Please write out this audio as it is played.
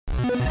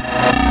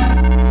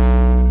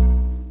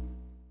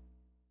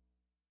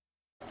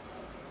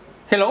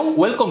Hello,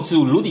 welcome to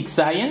Ludic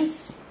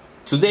Science.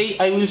 Today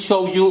I will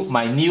show you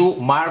my new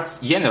Marx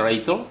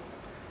Generator.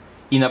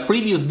 In a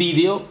previous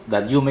video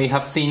that you may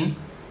have seen,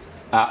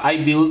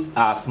 I built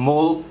a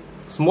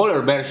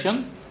smaller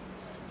version,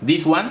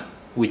 this one,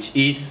 which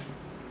is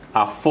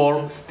a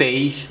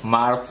 4-stage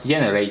Marx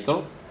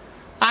Generator,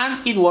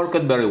 and it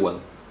worked very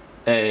well.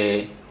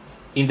 In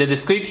the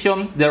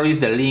description there is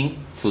the link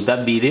to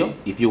that video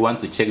if you want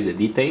to check the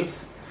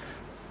details.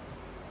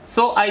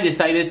 So I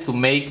decided to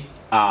make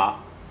a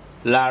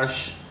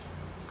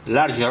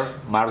larger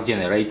Marx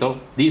Generator.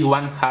 This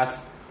one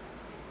has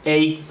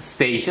 8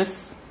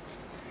 stages,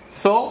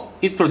 so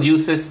it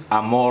produces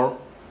a more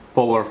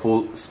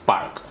powerful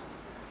spark.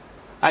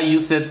 I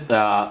used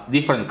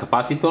different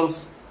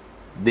capacitors.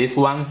 These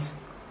ones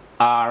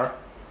are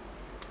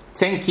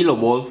 10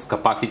 kilovolts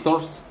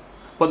capacitors,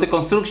 but the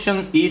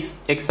construction is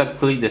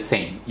exactly the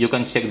same. You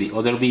can check the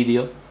other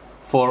video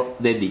for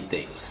the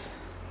details.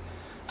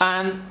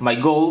 And my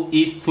goal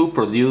is to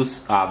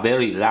produce a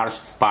very large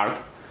spark,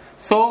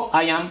 so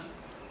I am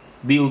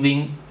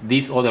building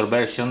this other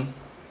version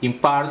in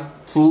part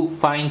to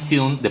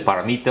fine-tune the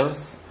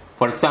parameters.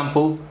 For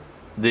example,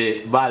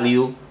 the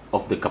value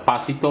of the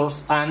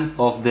capacitors and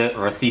of the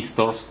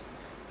resistors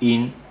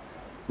in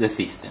the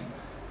system.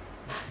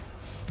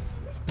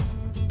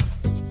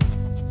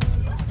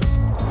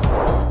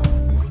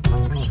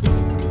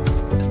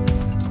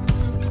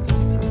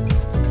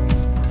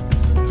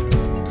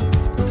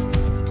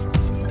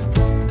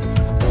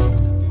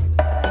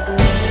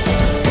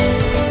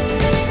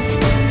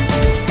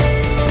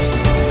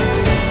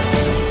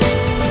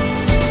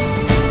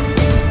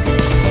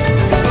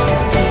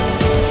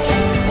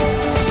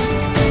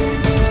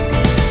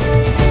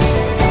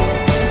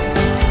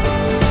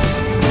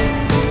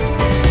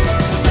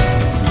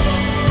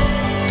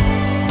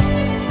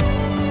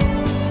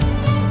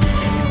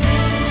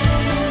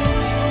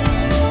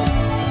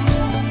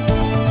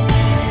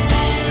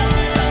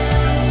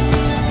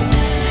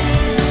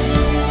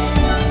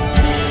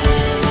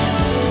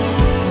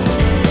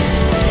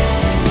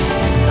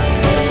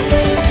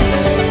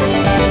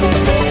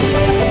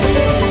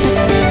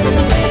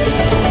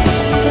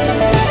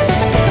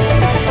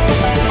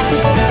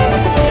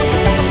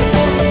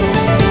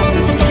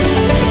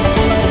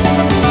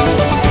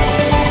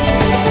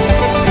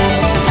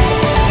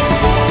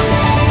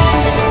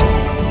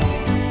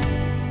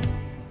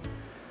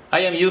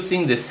 I am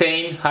using the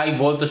same high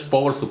voltage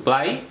power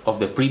supply of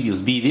the previous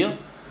video.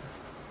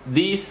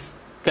 This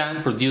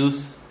can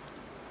produce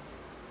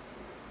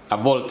a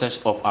voltage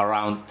of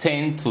around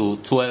 10 to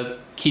 12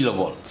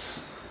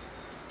 kilovolts.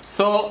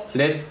 So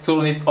let's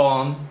turn it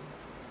on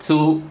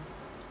to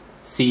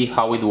see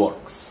how it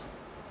works.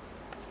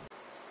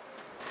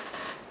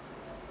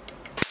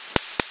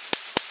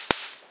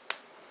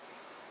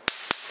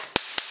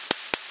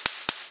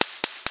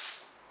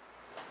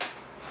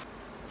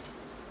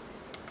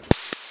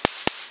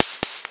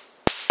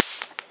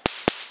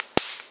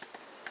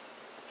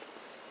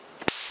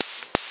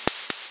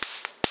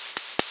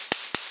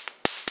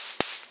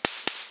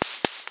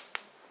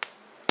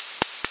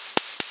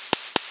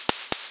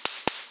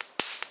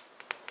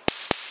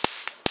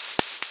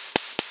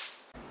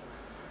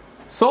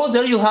 So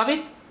there you have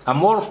it, a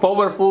more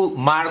powerful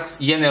Marx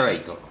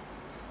Generator.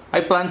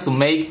 I plan to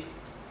make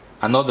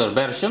another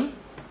version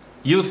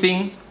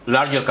using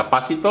larger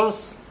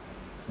capacitors,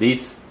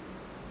 these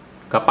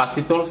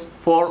capacitors,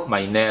 for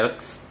my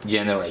next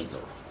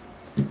generator.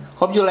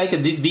 Hope you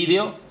liked this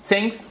video,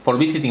 thanks for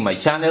visiting my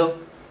channel,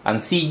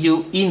 and see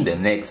you in the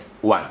next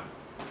one.